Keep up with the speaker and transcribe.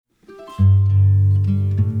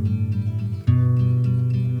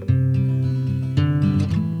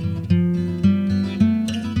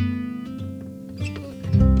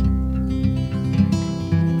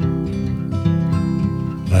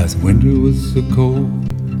winter was so cold,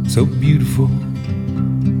 so beautiful,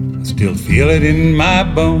 I still feel it in my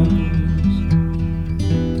bones.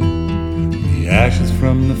 The ashes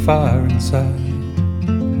from the fire inside,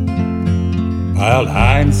 piled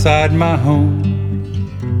high inside my home.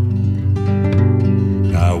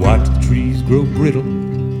 I watch the trees grow brittle,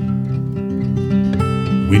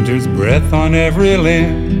 winter's breath on every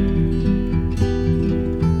limb,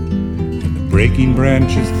 and the breaking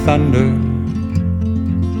branches thunder,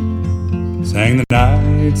 sang the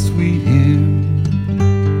night's sweet hymn.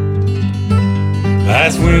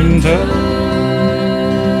 Last winter,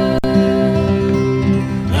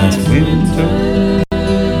 last winter,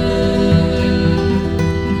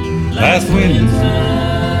 last winter,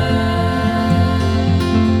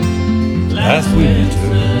 last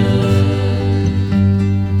winter.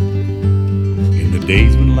 In the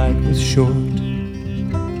days when light was short,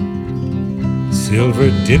 silver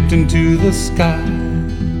dipped into the sky,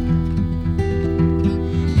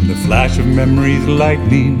 the flash of memory's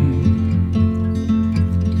lightning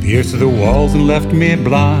pierced the walls and left me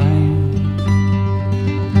blind.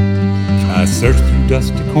 I searched through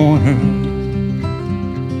dusty corners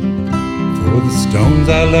for the stones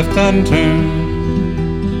I left unturned,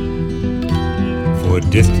 for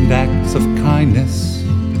distant acts of kindness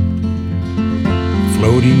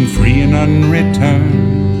floating free and unreturned.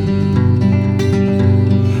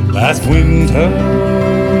 Last winter,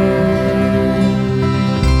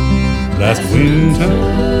 last winter,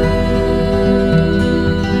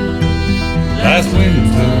 last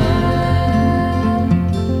winter,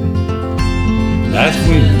 last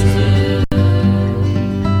winter.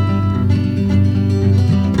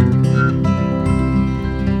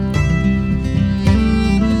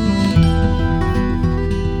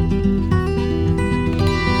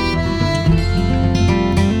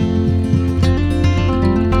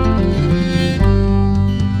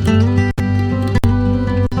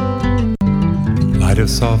 Of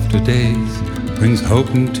softer days brings hope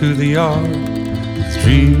into the yard, as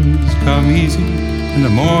dreams come easy and the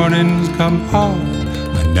mornings come hard.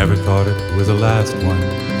 I never thought it was the last one,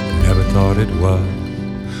 never thought it was,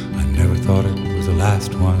 I never thought it was the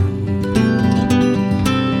last one.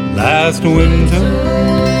 Last winter,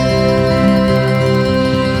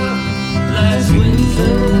 last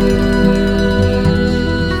winter,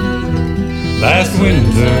 last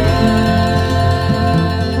winter,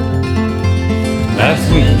 last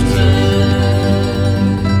winter,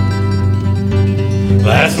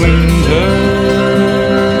 last winter,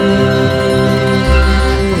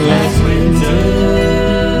 last winter,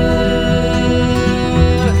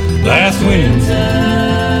 last winter.